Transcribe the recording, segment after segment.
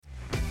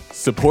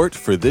Support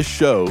for this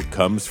show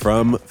comes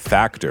from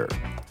Factor.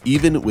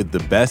 Even with the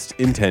best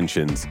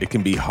intentions, it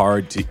can be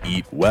hard to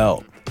eat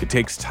well. It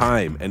takes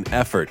time and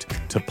effort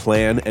to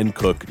plan and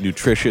cook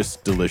nutritious,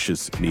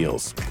 delicious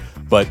meals.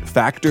 But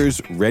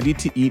Factor's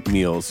ready-to-eat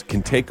meals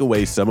can take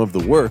away some of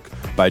the work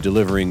by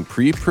delivering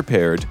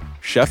pre-prepared,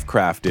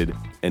 chef-crafted,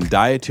 and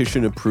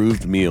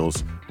dietitian-approved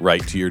meals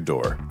right to your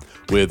door.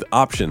 With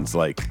options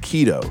like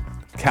keto,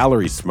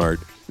 calorie smart,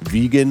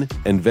 vegan,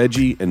 and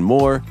veggie, and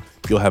more,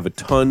 you'll have a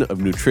ton of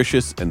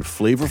nutritious and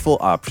flavorful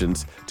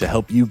options to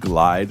help you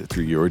glide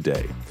through your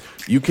day.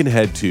 You can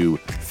head to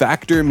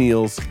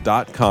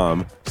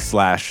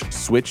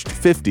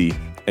factormeals.com/switched50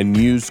 and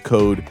use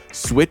code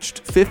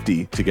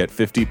SWITCHED50 to get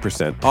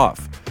 50%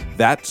 off.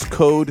 That's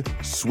code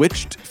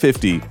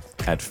SWITCHED50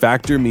 at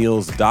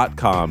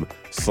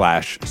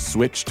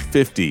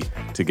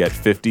factormeals.com/switched50 to get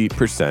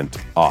 50%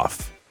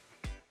 off.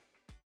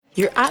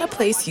 You're at a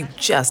place you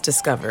just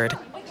discovered.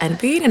 And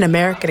being an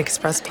American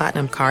Express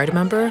Platinum card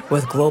member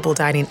with Global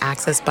Dining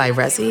Access by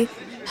Resy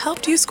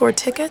helped you score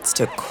tickets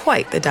to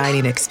quite the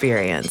dining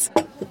experience.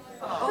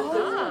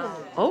 Oh,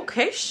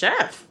 okay,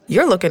 chef.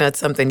 You're looking at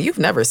something you've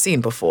never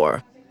seen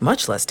before,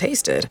 much less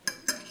tasted.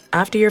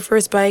 After your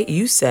first bite,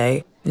 you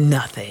say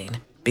nothing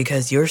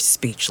because you're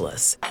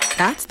speechless.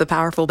 That's the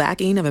powerful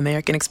backing of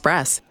American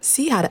Express.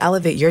 See how to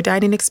elevate your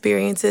dining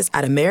experiences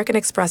at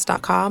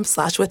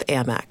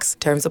americanexpress.com/withAmex.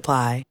 Terms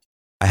apply.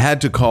 I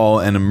had to call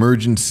an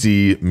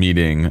emergency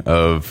meeting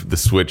of the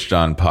Switched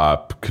on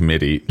Pop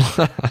committee,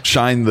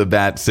 shine the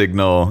bat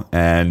signal,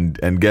 and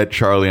get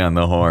Charlie on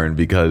the horn,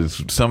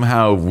 because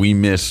somehow we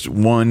missed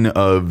one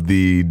of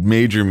the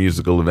major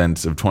musical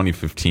events of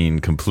 2015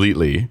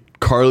 completely.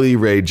 Carly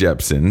Rae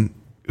Jepsen,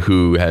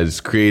 who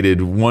has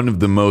created one of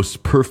the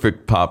most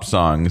perfect pop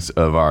songs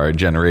of our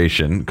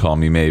generation, Call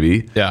Me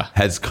Maybe,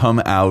 has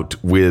come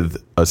out with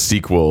a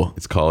sequel.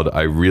 It's called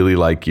I Really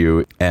Like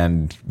You,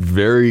 and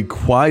very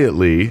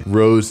quietly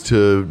rose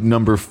to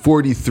number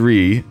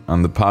 43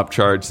 on the pop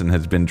charts and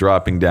has been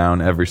dropping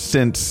down ever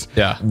since.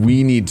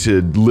 We need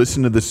to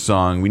listen to this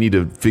song. We need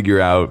to figure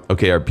out,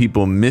 okay, are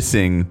people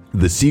missing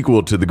the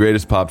sequel to the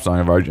greatest pop song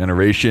of our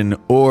generation,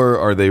 or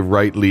are they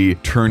rightly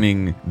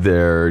turning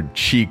their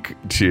cheek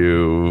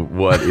to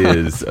what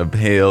is a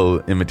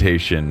pale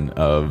imitation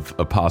of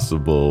a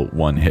possible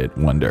one-hit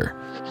wonder?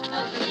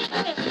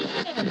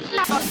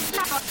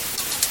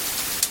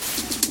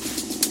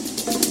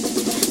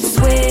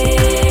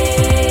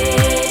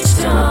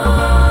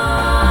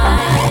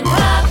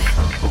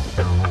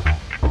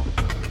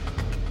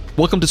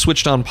 Welcome to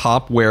Switched on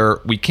Pop, where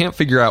we can't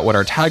figure out what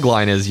our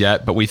tagline is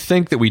yet, but we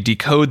think that we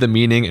decode the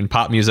meaning in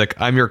pop music.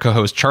 I'm your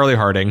co-host, Charlie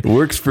Harding.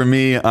 Works for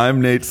me. I'm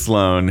Nate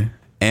Sloan.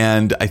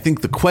 And I think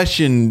the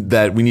question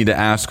that we need to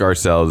ask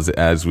ourselves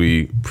as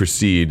we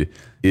proceed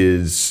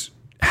is,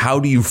 how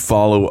do you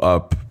follow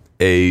up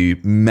a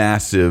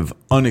massive,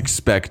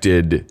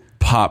 unexpected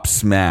pop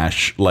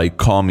smash like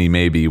Call Me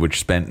Maybe, which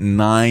spent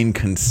 9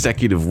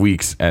 consecutive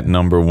weeks at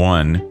number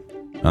 1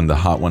 on the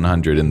Hot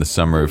 100 in the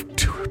summer of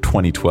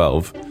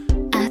 2012?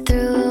 I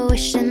threw a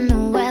wish in the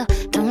well.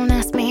 Don't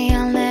ask me,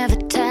 I'll never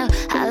tell.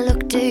 I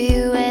looked at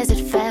you as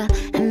it fell,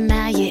 and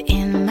now you're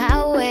in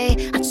my way.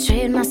 I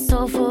trade my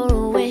soul for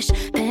a wish,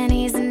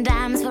 pennies and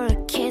dimes for a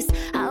kiss.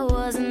 I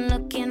wasn't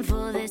looking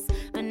for this,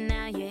 but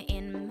now you're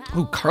in my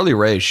Oh, Carly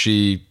Rae,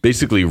 she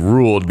basically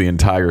ruled the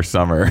entire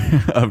summer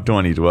of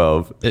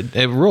 2012.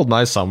 It ruled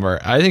my summer.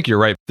 I think you're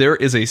right. There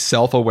is a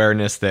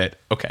self-awareness that,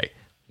 okay,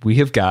 we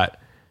have got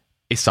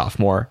a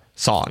sophomore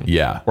song.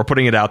 Yeah. We're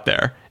putting it out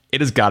there. It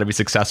has got to be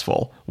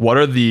successful. What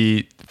are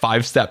the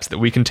 5 steps that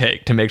we can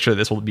take to make sure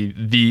this will be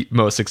the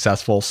most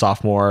successful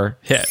sophomore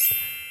hit?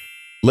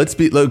 Let's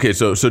be okay.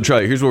 So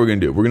Charlie, here's what we're gonna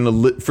do. We're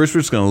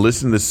just gonna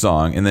listen to this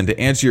song, and then to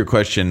answer your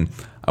question,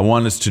 I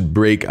want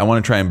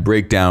to try and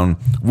break down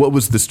what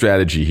was the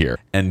strategy here,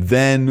 and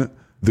then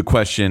the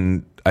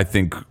question I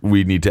think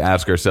we need to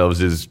ask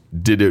ourselves is,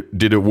 did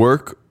it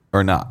work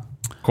or not?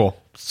 Cool.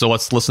 So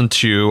let's listen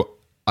to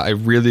I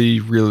really,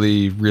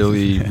 really,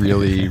 really,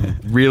 really,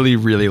 really,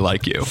 really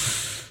like you.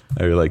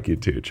 I really like you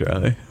too,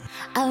 Charlie.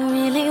 I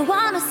really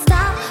wanna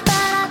stop, but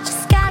I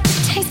just got the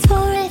taste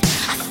for it.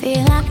 I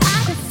feel like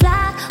I could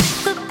fly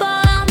with the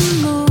ball on the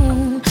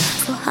moon.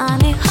 So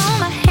honey, hold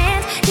my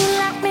hand, you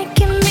like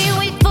making me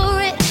wait for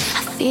it.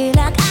 I feel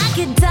like I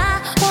could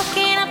die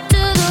walking up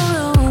to the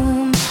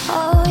room.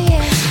 Oh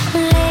yeah,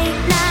 late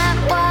night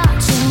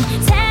watching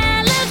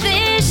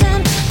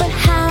television, but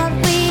how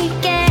we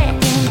get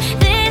in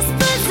this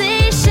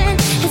position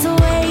is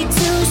way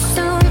too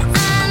soon.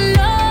 I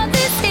know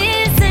this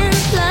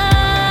isn't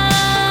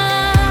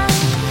love,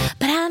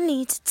 but I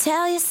need to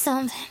tell you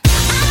something. I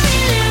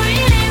really,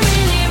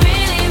 really,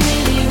 really, really,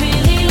 really,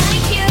 really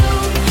like you.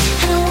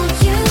 I want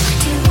you.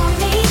 Do you want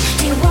me?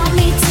 Do you want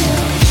me to?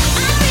 I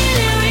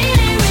really,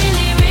 really,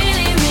 really,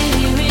 really,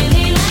 really,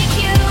 really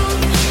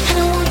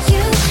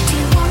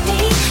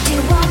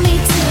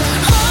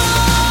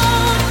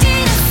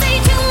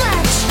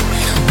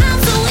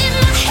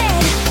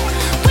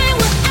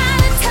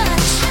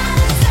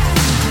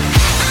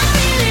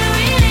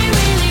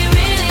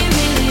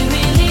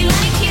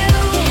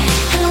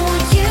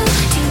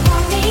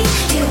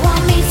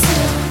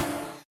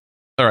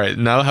All right,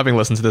 now having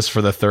listened to this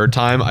for the third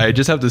time, I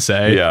just have to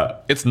say, Yeah.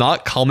 it's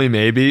not Call Me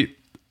Maybe,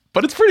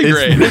 but it's pretty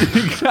great.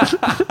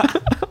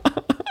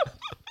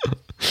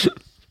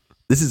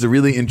 This is a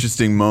really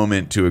interesting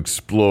moment to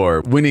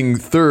explore. Winning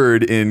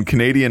third in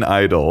Canadian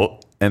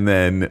Idol, and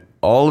then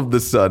all of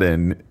the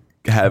sudden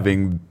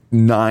having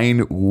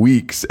 9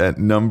 weeks at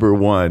number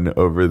 1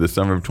 over the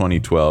summer of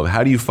 2012.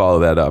 How do you follow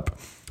that up?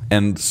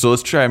 And so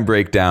let's try and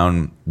break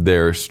down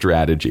their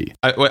strategy.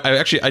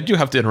 I do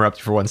have to interrupt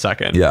you for 1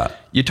 second. Yeah.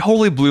 You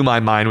totally blew my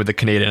mind with the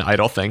Canadian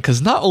Idol thing,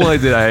 because not only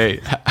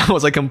did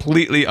was I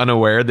completely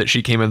unaware that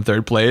she came in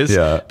third place,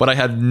 Yeah. but I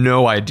had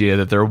no idea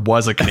that there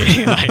was a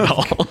Canadian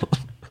Idol.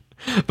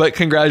 But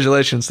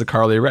congratulations to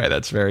Carly Rae.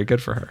 That's very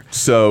good for her.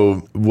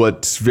 So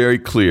what's very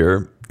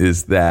clear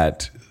is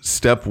that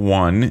step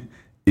 1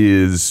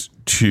 is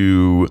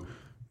to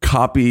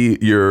copy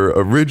your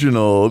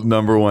original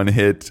number 1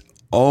 hit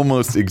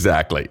almost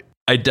exactly.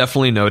 I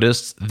definitely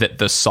noticed that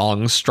the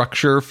song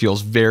structure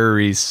feels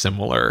very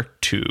similar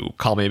to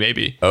Call Me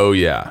Maybe. Oh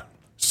yeah.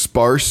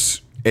 Sparse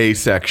A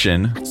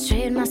section.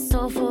 Trade my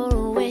soul for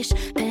a wish,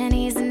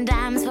 pennies and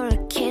dimes for a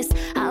kiss.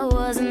 I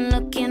wasn't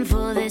looking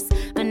for this,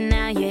 but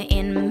now you're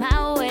in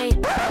my way.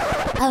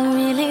 I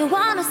really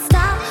wanna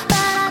stop, but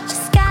I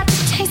just got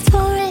the taste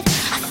for it.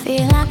 I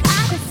feel like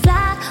I could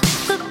fly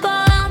off the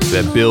bottom.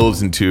 That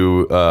builds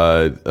into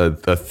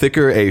a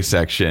thicker A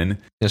section.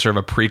 It's sort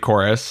of a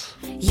pre-chorus.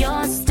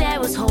 Your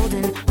stare was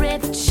holding,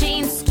 ripped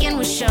jeans, skin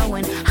was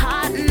showing.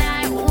 Hot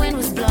night, wind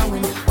was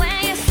blowing. Where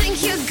you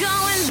think you're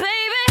going,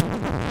 baby?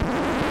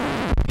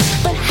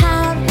 But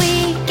how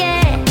we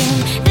get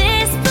in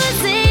this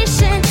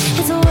position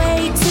is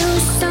way too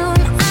soon.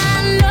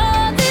 I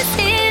know this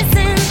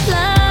isn't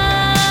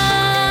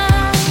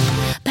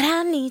love, but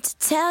I need to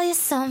tell you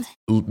something.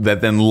 That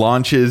then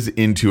launches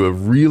into a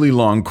really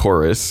long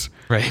chorus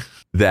Right.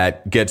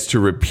 that gets to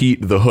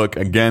repeat the hook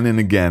again and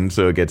again,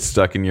 so it gets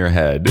stuck in your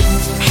head.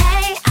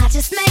 Hey, I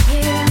just met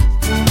you,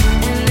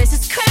 and this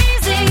is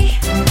crazy,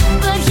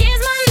 but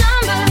here's my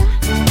number,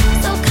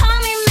 so call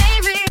me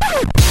maybe. I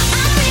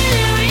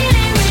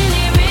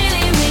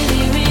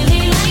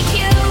really like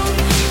you,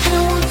 and I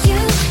want you.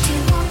 Do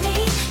you want me?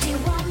 Do you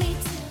want me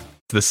to?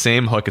 It's the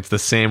same hook. It's the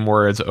same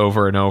words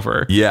over and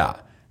over. Yeah.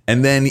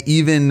 And then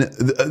even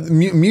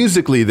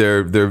musically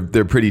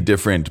they're pretty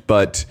different,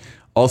 but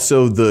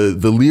also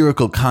the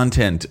lyrical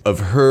content of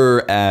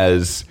her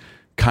as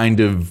kind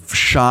of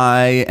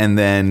shy and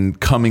then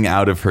coming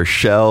out of her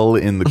shell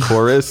in the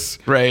chorus.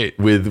 Right.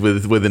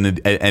 With an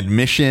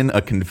admission,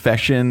 a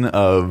confession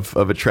of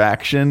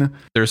attraction.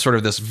 There's sort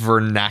of this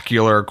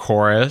vernacular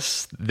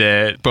chorus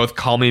that both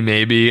Call Me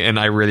Maybe and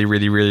I Really,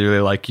 Really, Really, Really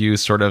Like You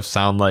sort of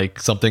sound like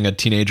something a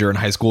teenager in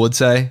high school would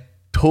say.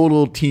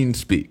 Total teen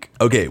speak.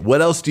 Okay,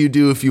 what else do you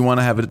do if you want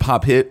to have a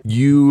pop hit?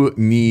 You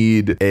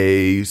need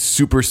a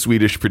super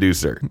Swedish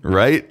producer,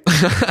 right?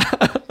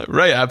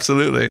 Right,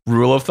 absolutely.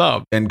 Rule of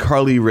thumb. And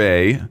Carly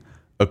Rae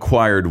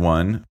acquired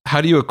one.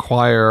 How do you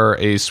acquire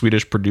a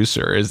Swedish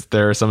producer? Is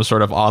there some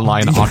sort of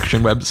online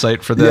auction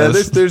website for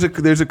this? Yeah, there's a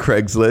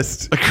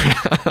Craigslist.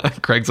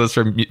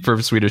 Craigslist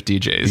for Swedish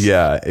DJs.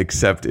 Yeah,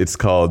 except it's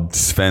called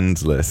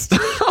Sven's List.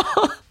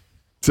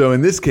 So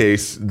in this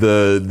case,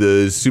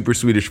 the super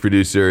Swedish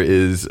producer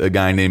is a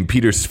guy named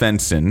Peter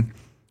Svensson,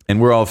 and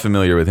we're all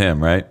familiar with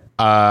him, right?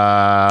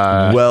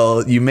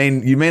 Well, you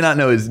may not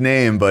know his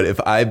name, but if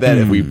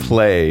we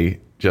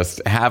play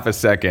just half a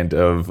second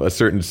of a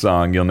certain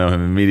song, you'll know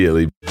him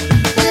immediately.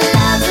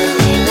 Love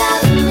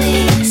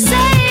me,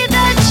 say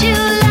that you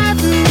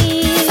love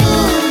me.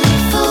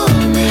 Fool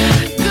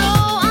me, go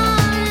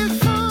on and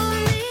fool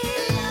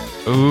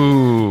me.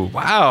 Ooh,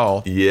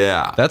 wow.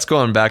 Yeah. That's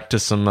going back to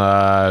some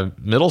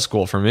middle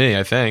school for me,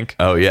 I think.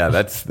 Oh yeah,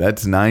 that's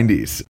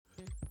 90s.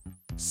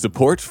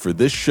 Support for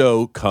this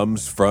show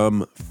comes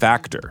from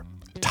Factor.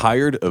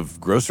 Tired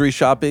of grocery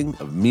shopping,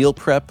 of meal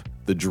prep,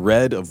 the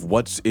dread of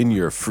what's in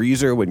your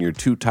freezer when you're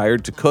too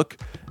tired to cook?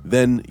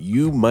 Then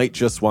you might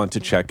just want to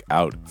check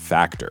out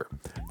Factor.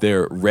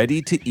 Their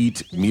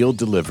ready-to-eat meal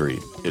delivery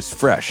is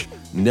fresh,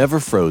 never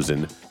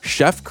frozen,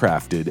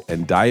 chef-crafted,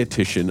 and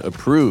dietitian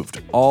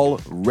approved, all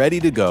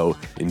ready to go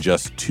in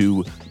just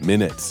 2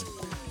 minutes.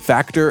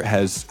 Factor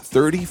has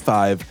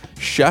 35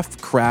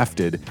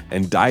 chef-crafted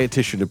and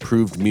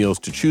dietitian-approved meals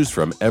to choose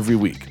from every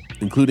week,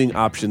 including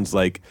options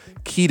like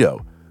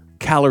keto,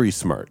 calorie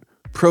smart,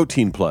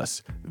 protein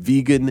plus,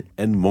 vegan,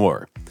 and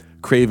more.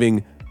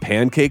 Craving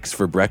pancakes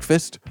for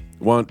breakfast?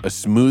 Want a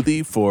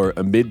smoothie for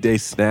a midday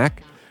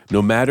snack?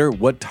 No matter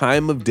what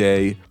time of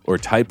day or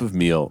type of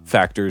meal,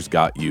 Factor's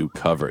got you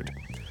covered.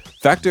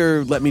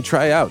 Factor let me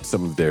try out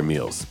some of their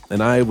meals,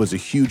 and I was a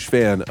huge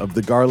fan of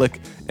the garlic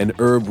and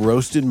herb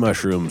roasted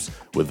mushrooms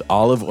with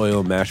olive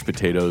oil mashed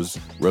potatoes,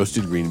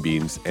 roasted green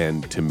beans,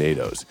 and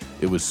tomatoes.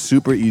 It was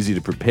super easy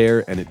to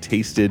prepare, and it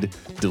tasted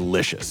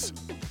delicious.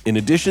 In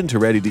addition to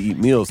ready-to-eat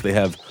meals, they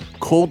have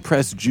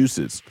cold-pressed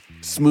juices,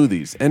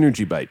 smoothies,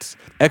 energy bites,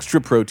 extra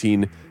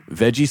protein,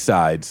 veggie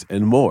sides,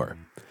 and more.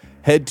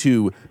 Head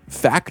to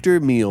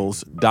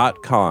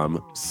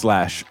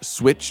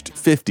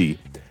factormeals.com/switched50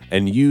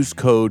 and use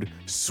code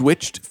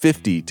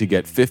SWITCHED50 to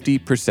get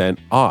 50%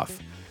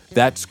 off.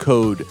 That's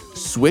code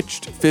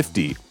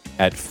SWITCHED50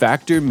 at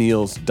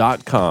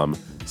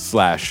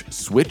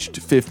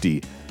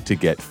factormeals.com/switched50 to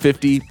get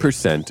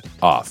 50%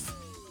 off.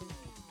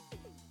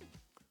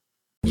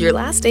 Your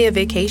last day of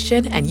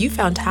vacation and you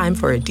found time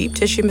for a deep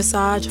tissue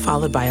massage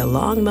followed by a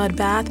long mud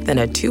bath, then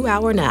a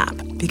 2-hour nap.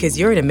 Because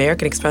you're an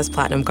American Express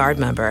Platinum Card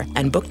member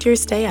and booked your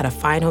stay at a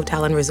fine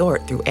hotel and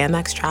resort through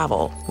Amex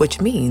Travel,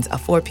 which means a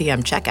 4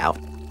 p.m. checkout.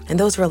 And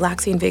those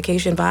relaxing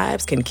vacation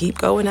vibes can keep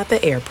going at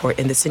the airport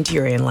in the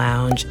Centurion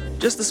Lounge.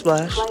 Just a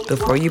splash.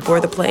 Before you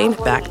board the plane,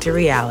 back to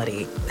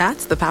reality.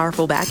 That's the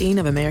powerful backing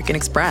of American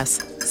Express.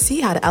 See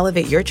how to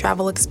elevate your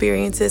travel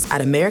experiences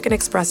at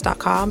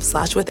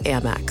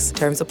americanexpress.com/withAmex.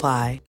 Terms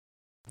apply.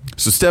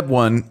 So step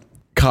one,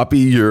 copy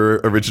your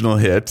original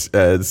hit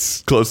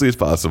as closely as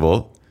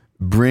possible.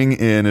 Bring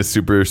in a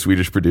super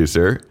Swedish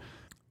producer.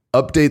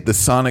 Update the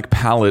sonic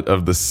palette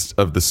of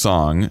the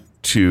song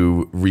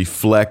to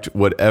reflect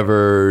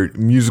whatever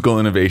musical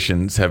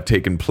innovations have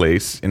taken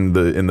place in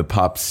the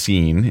pop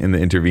scene in the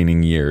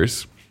intervening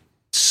years.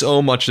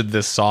 So much of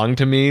this song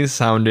to me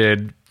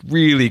sounded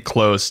really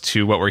close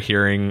to what we're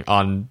hearing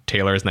on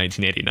Taylor's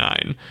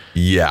 1989.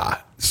 Yeah.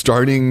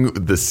 Starting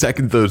the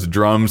second those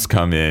drums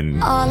come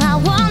in. All I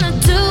wanna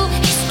do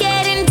is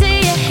get into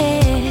your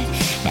head.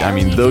 I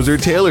mean, those are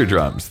Taylor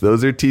drums.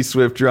 Those are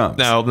T-Swift drums.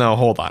 No,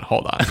 hold on.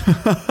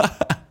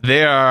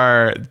 They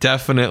are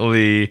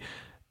definitely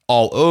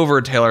all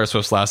over Taylor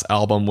Swift's last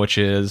album, which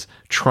is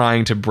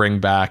trying to bring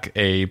back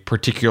a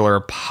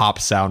particular pop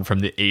sound from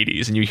the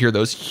 80s. And you hear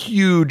those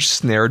huge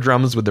snare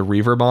drums with the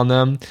reverb on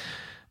them.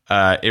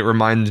 It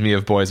reminds me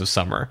of Boys of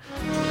Summer.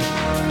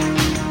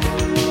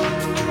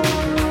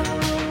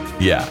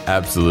 Yeah,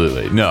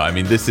 absolutely. No, I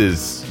mean,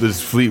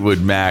 this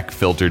Fleetwood Mac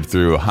filtered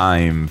through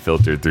Haim,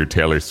 filtered through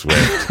Taylor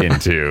Swift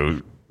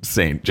into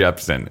St.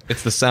 Jepson.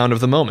 It's the sound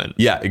of the moment.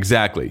 Yeah,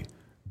 exactly.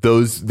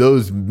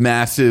 Those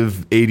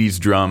massive 80s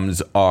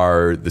drums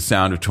are the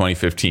sound of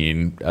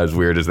 2015, as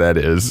weird as that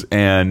is.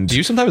 And do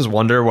you sometimes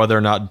wonder whether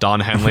or not Don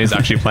Henley is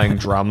actually playing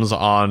drums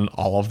on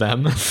all of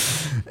them?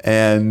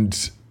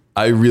 And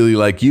I Really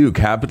Like You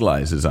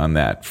capitalizes on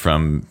that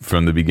from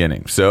the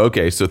beginning. So,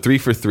 okay, so 3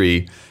 for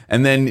 3.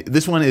 And then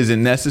this one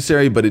isn't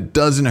necessary, but it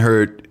doesn't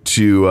hurt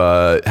to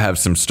have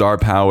some star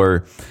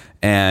power.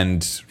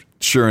 And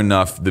sure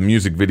enough, the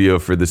music video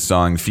for this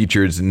song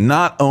features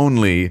not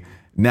only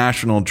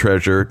national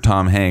treasure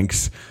Tom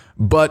Hanks,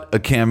 but a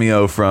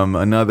cameo from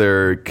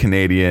another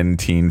Canadian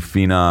teen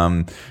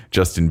phenom,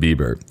 Justin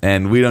Bieber.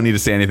 And we don't need to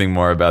say anything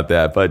more about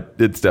that, but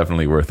it's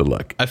definitely worth a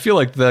look. I feel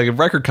like the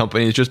record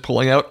company is just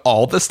pulling out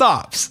all the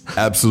stops.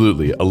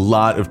 Absolutely. A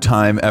lot of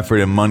time, effort,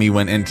 and money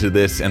went into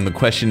this. And the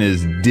question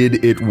is,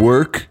 did it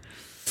work?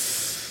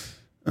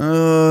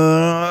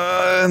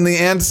 And the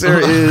answer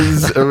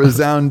is a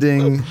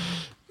resounding...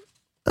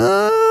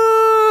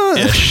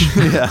 Ish.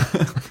 Yeah.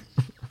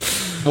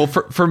 Well,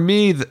 for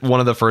me, one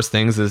of the first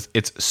things is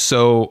it's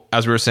so,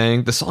 as we were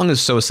saying, the song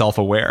is so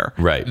self-aware.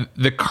 Right.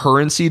 The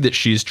currency that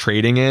she's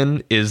trading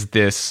in is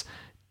this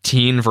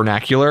teen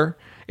vernacular.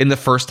 In the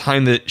first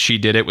time that she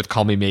did it with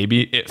Call Me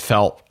Maybe, it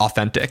felt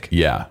authentic.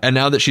 Yeah. And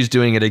now that she's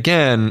doing it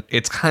again,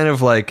 it's kind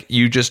of like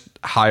you just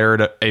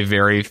hired a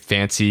very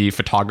fancy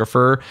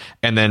photographer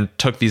and then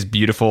took these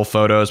beautiful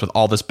photos with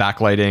all this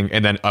backlighting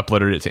and then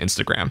uploaded it to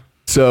Instagram.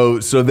 So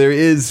there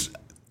is...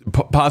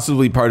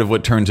 possibly part of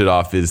what turns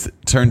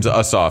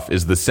us off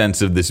is the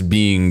sense of this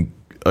being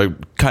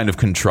kind of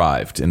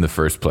contrived in the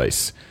first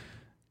place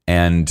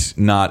and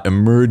not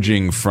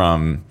emerging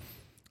from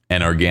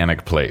an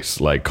organic place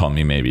like Call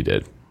Me Maybe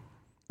did.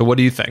 But what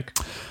do you think?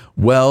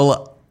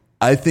 Well,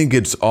 I think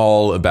it's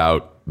all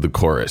about the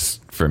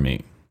chorus for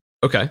me.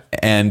 Okay.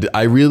 And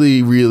I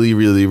really, really,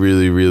 really,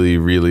 really, really,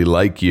 really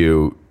Like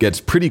You gets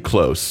pretty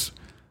close,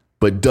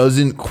 but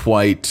doesn't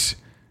quite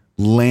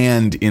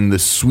land in the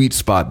sweet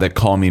spot that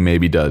Call Me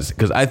Maybe does,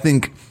 because I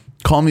think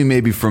Call Me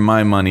Maybe, for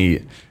my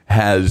money,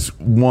 has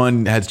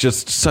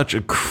just such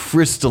a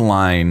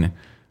crystalline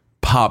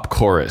pop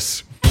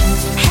chorus.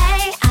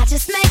 Hey, I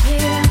just met you,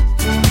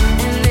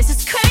 and this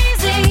is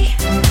crazy,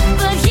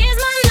 but here's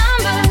my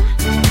number,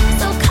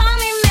 so call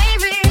me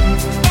maybe.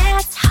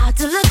 It's hard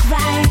to look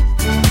right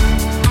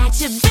at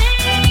you,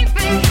 baby,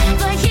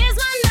 but here's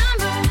my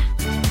number,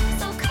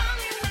 so call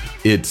me maybe.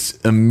 It's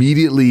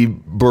immediately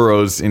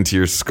burrows into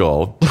your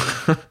skull.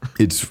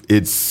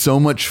 It's so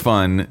much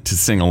fun to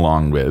sing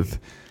along with,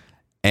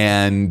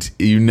 and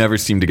you never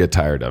seem to get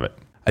tired of it.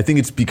 I think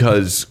it's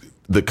because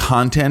the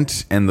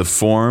content and the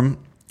form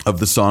of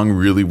the song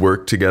really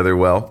work together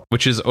well.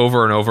 Which is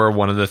over and over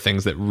one of the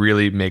things that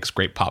really makes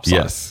great pop songs.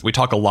 Yes. We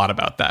talk a lot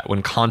about that,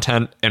 when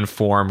content and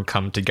form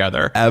come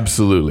together.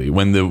 Absolutely.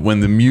 When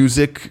the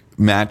music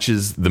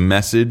matches the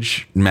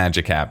message,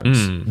 magic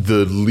happens.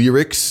 The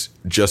lyrics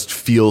just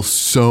feel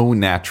so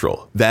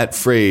natural. That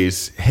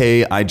phrase,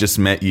 hey, I just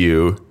met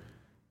you,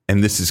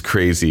 and this is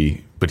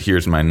crazy, but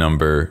here's my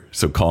number,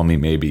 so call me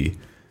maybe,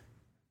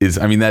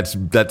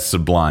 that's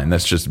sublime.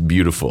 That's just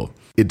beautiful.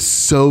 It's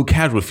so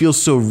casual. It feels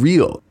so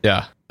real.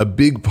 Yeah. A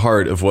big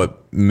part of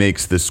what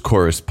makes this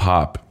chorus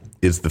pop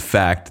is the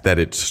fact that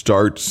it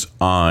starts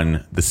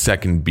on the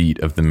second beat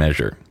of the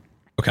measure.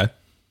 Okay.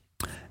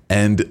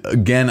 And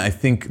again, I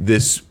think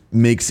this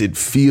makes it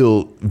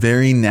feel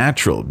very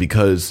natural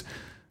because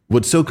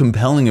what's so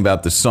compelling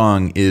about the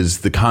song is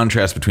the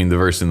contrast between the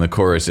verse and the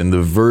chorus. In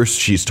the verse,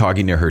 she's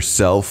talking to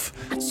herself.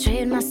 I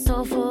trade my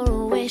soul for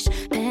a wish,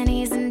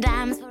 pennies and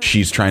dimes.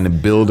 She's trying to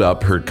build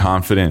up her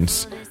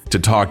confidence to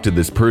talk to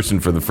this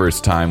person for the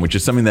first time, which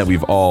is something that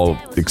we've all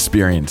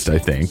experienced, I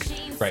think.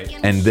 Right.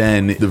 And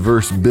then the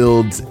verse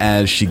builds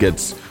as she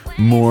gets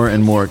more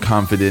and more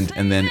confident,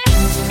 and then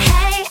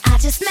Hey, I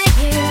just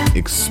met you.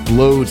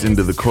 explodes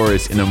into the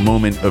chorus in a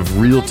moment of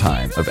real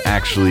time, of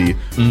actually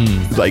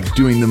like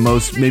doing the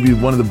most, maybe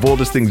one of the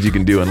boldest things you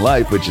can do in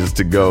life, which is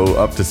to go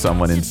up to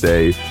someone and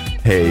say,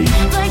 hey,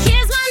 But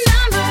here's my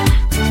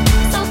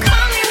number, so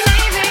call me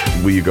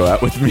maybe. will you go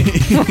out with me?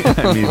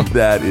 I mean,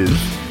 that is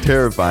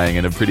terrifying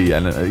and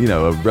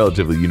a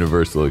relatively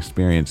universal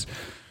experience.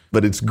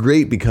 But it's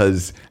great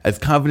because as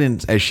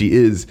confident as she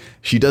is,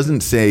 she doesn't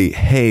say,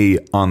 hey,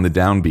 on the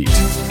downbeat.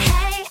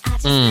 Hey, I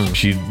just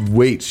She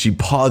waits, she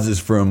pauses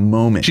for a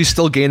moment. She's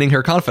still gaining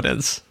her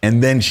confidence.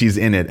 And then she's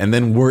in it, and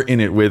then we're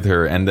in it with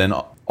her, and then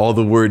all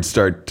the words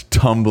start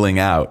tumbling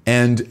out.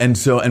 And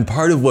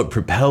part of what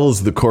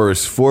propels the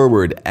chorus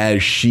forward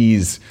as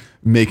she's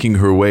making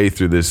her way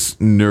through this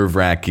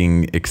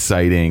nerve-wracking,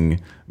 exciting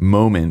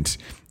moment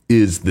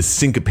is the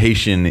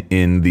syncopation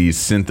in these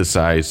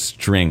synthesized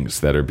strings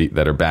that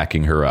are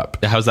backing her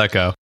up. How's that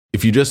go?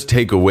 If you just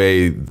take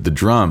away the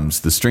drums,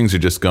 the strings are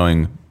just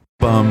going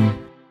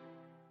bum,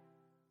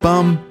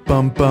 bum,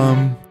 bum,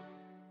 bum,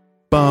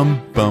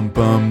 bum, bum,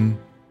 bum,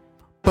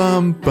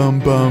 bum, bum,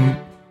 bum.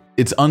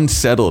 It's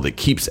unsettled. It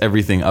keeps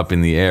everything up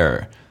in the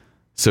air.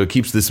 So it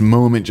keeps this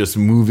moment just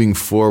moving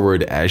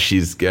forward as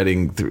she's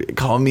getting through.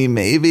 Call me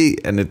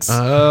maybe, and it's.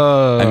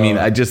 I mean,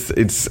 I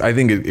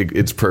think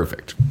it's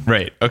perfect.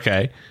 Right.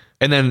 Okay.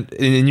 And then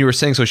and you were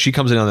saying, so she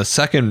comes in on the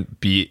second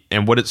beat,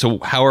 and so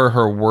how are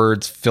her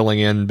words filling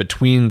in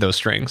between those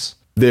strings?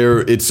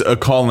 It's a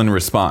call and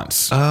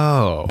response.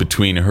 Oh.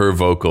 Between her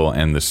vocal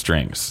and the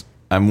strings.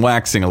 I'm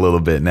waxing a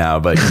little bit now,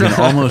 but you can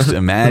almost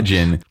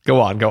imagine. Go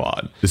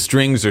on. The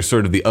strings are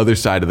sort of the other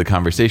side of the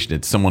conversation.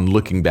 It's someone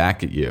looking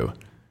back at you.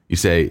 You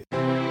say,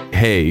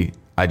 hey,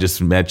 I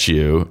just met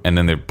you. And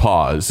then they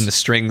pause. And the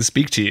strings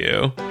speak to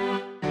you.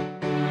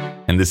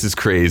 And this is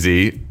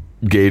crazy.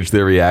 Gauge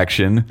their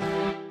reaction.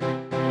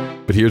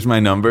 But here's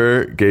my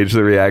number. Gauge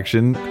the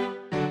reaction.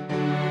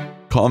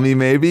 Call me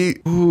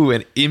maybe. Ooh,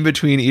 and in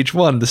between each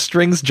one, the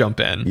strings jump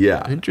in.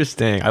 Yeah.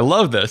 Interesting. I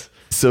love this.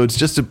 So it's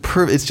just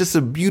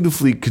a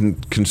beautifully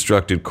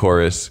constructed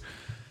chorus.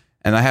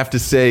 And I have to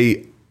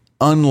say,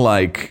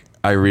 unlike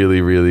I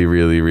really, really,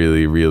 really,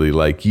 really, really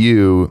like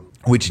you,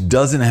 which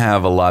doesn't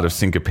have a lot of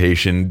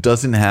syncopation,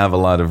 doesn't have a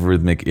lot of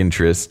rhythmic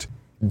interest,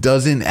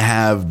 doesn't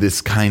have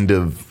this kind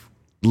of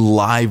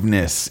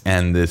liveness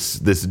and this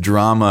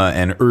drama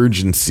and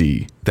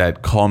urgency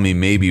that Call Me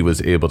Maybe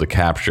was able to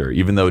capture,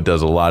 even though it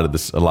does a lot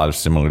of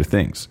similar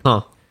things.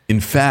 Huh. In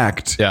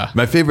fact, Yeah.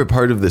 my favorite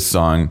part of this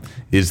song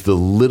is the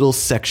little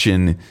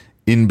section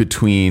in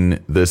between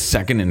the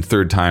second and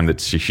third time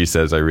that she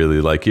says, I really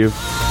like you. did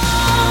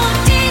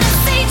I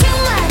say too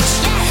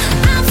much?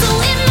 I'm so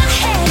in my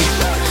head.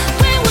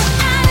 When we're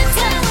out of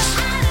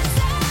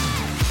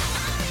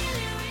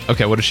touch.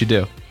 Okay, what does she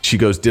do? She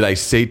goes, did I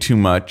say too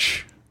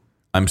much?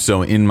 I'm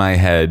so in my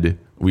head.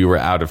 We were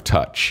out of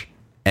touch.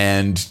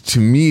 And to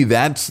me,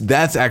 that's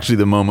actually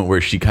the moment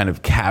where she kind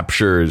of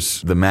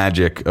captures the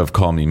magic of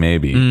Call Me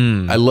Maybe.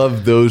 I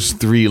love those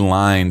three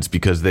lines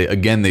because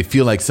they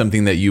feel like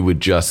something that you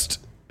would just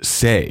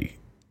say.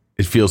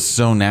 It feels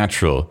so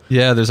natural.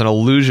 Yeah, there's an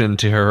allusion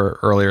to her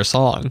earlier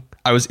song.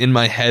 I was in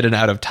my head and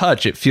out of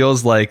touch. It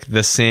feels like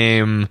the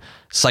same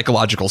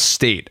psychological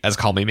state as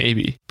Call Me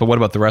Maybe. But what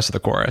about the rest of the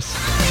chorus?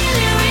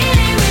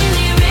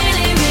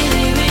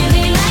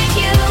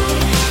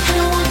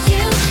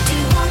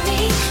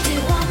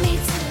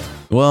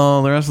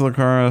 Well, the rest of the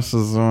chorus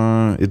is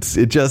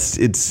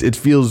it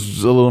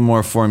feels a little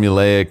more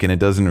formulaic, and it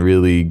doesn't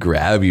really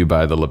grab you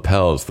by the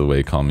lapels the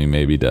way Call Me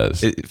Maybe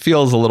does. It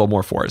feels a little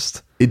more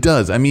forced. It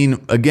does. I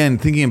mean, again,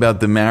 thinking about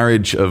the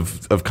marriage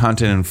of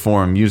content and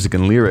form, music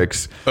and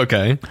lyrics.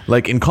 Okay.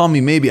 Like in Call Me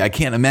Maybe, I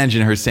can't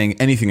imagine her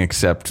saying anything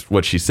except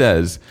what she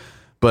says.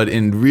 But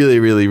in really,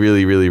 really,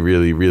 really, really,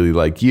 really, really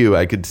like you,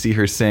 I could see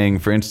her saying,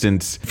 for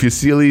instance,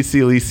 fusilli,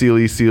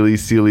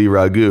 sealy,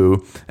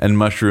 ragu, and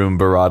mushroom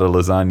burrata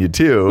lasagna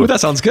too. Ooh, that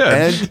sounds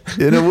good.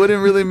 And it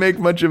wouldn't really make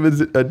much of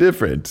a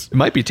difference. It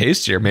might be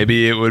tastier.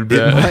 Maybe it would be.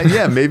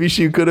 Maybe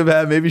she would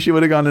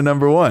have gone to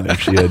number one if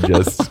she had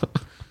just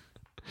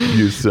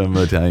used some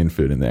Italian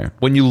food in there.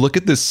 When you look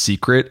at the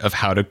secret of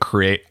how to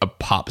create a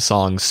pop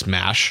song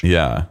smash,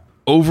 Yeah.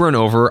 over and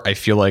over, I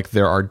feel like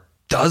there are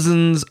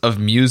dozens of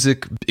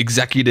music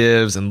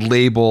executives and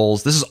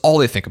labels. This is all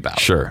they think about.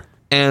 Sure.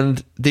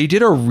 And they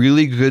did a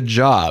really good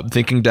job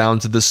thinking down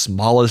to the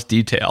smallest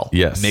detail.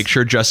 Yes. Make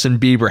sure Justin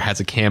Bieber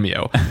has a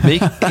cameo.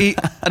 Make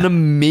an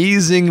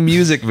amazing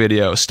music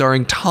video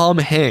starring Tom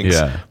Hanks,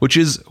 which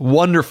is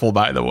wonderful,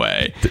 by the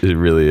way. It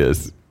really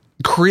is.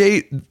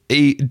 Create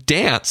a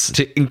dance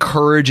to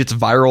encourage its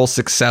viral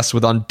success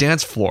with on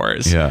dance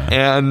floors.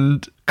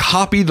 And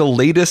copy the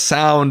latest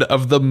sound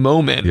of the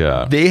moment.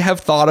 They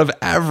have thought of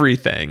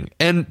everything.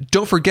 And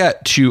don't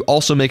forget to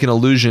also make an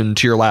allusion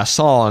to your last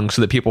song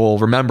so that people will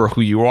remember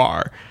who you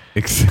are.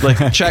 Exactly.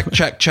 Like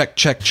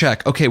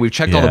check. Okay, we've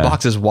checked all the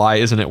boxes. Why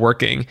isn't it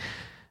working?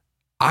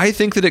 I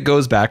think that it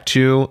goes back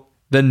to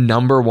the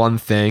number one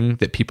thing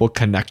that people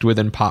connect with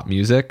in pop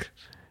music.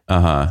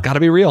 Gotta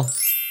be real.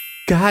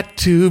 Got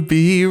to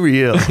be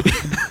real.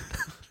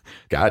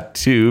 Got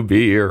to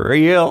be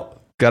real.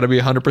 Got to be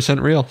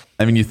 100% real.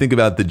 I mean, you think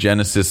about the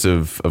genesis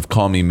of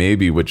Call Me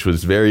Maybe, which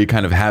was very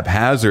kind of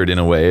haphazard in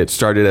a way. It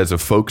started as a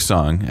folk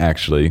song,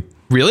 actually.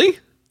 Really?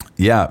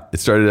 Yeah. It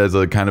started as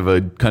a kind of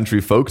a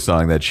country folk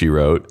song that she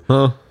wrote.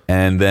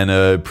 And then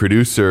a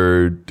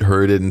producer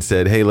heard it and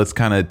said, hey, let's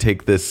kind of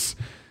take this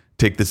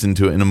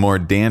in a more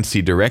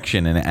dancey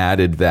direction, and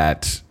added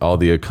all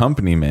the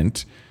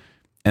accompaniment.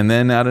 And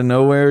then out of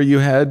nowhere, you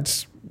had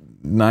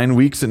 9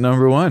 weeks at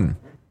number one.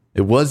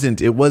 It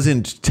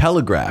wasn't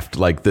telegraphed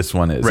like this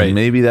one is. Right. And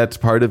maybe that's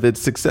part of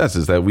its success,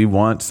 is that we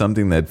want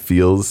something that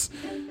feels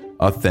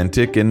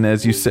authentic and,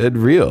 as you said,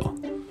 real.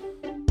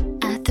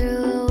 I threw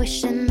a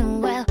wish in the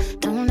well.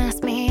 Don't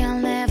ask me, I'll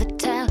never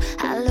tell.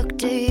 I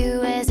looked at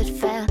you as it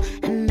fell,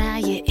 and now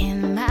you're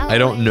in my I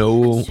don't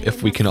know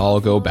if we can all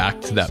go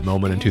back to that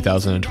moment in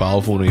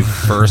 2012 when we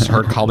first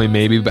heard Call Me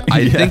Maybe, but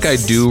I think I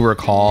do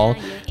recall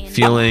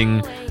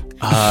feeling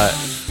a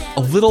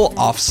little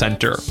off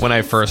center when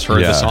I first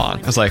heard the song.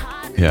 I was like,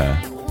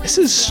 this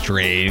is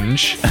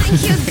strange.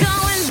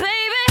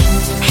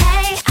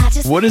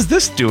 What is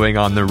this doing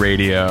on the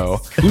radio?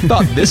 Who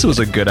thought this was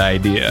a good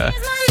idea?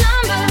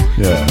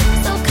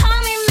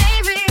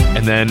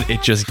 And then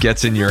it just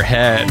gets in your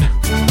head.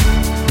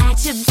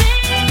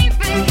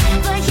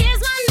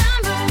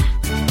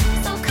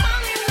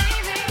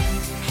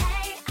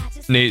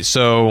 Nate,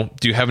 so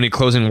do you have any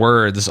closing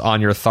words on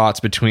your thoughts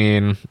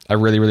between I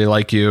Really, Really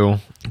Like You,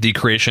 the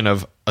creation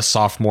of a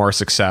sophomore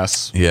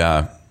success?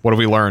 Yeah. What have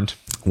we learned?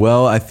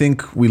 Well, I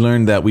think we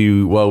learned that we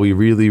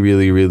really,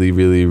 really, really,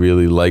 really,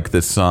 really like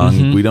this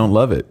song, we don't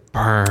love it.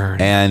 Burn.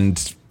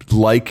 And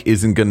like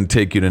isn't going to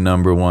take you to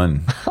number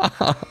one.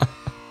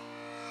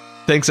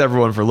 Thanks,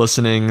 everyone, for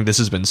listening. This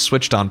has been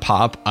Switched on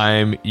Pop.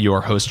 I'm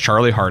your host,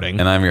 Charlie Harding.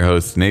 And I'm your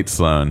host, Nate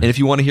Sloan. And if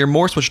you want to hear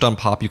more Switched on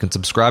Pop, you can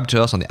subscribe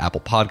to us on the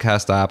Apple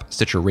Podcast app,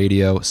 Stitcher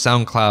Radio,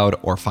 SoundCloud,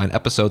 or find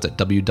episodes at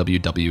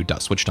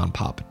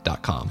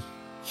www.switchedonpop.com.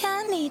 Yeah,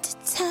 I need to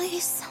tell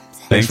you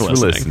something. Thanks for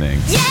listening.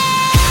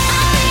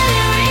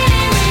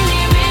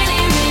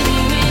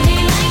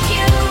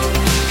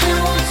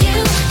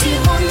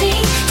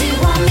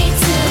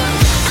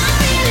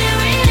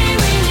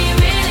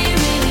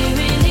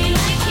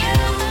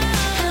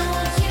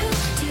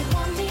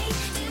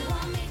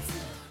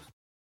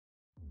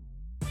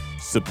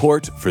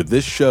 Support for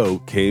this show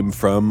came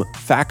from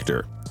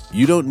Factor.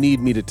 You don't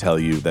need me to tell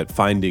you that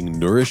finding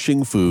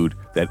nourishing food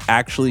that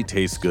actually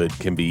tastes good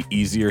can be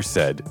easier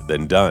said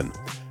than done.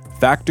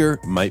 Factor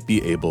might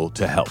be able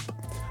to help.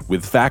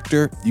 With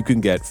Factor, you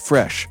can get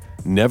fresh,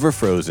 never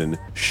frozen,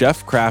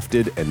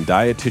 chef-crafted, and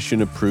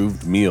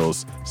dietitian-approved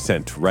meals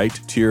sent right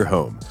to your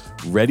home,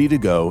 ready to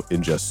go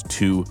in just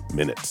 2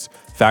 minutes.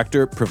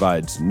 Factor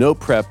provides no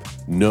prep,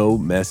 no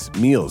mess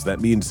meals. That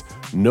means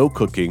no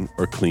cooking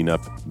or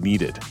cleanup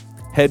needed.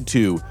 Head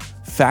to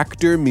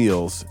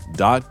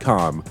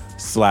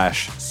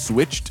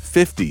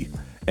factormeals.com/switched50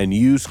 and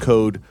use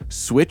code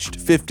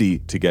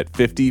SWITCHED50 to get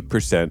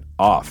 50%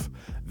 off.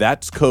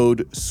 That's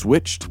code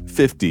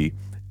SWITCHED50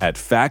 at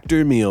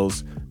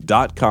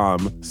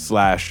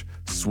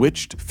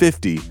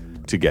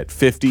factormeals.com/switched50 to get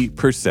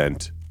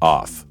 50%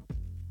 off.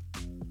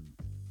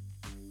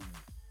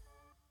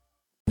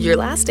 Your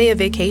last day of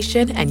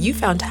vacation and you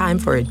found time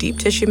for a deep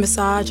tissue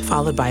massage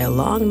followed by a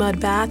long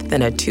mud bath,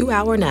 then a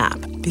 2-hour nap.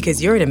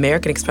 Because you're an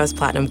American Express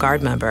Platinum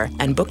Card member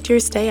and booked your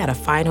stay at a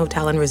fine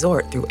hotel and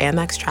resort through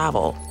Amex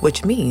Travel,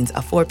 which means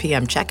a 4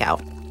 p.m.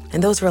 checkout.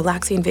 And those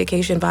relaxing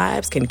vacation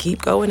vibes can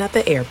keep going at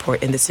the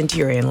airport in the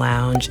Centurion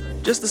Lounge.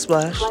 Just a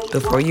splash.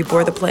 Before you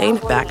board the plane,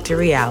 back to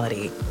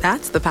reality.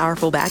 That's the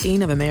powerful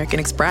backing of American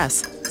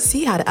Express.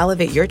 See how to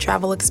elevate your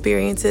travel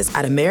experiences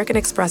at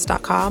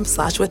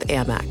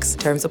americanexpress.com/withAmex.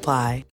 Terms apply.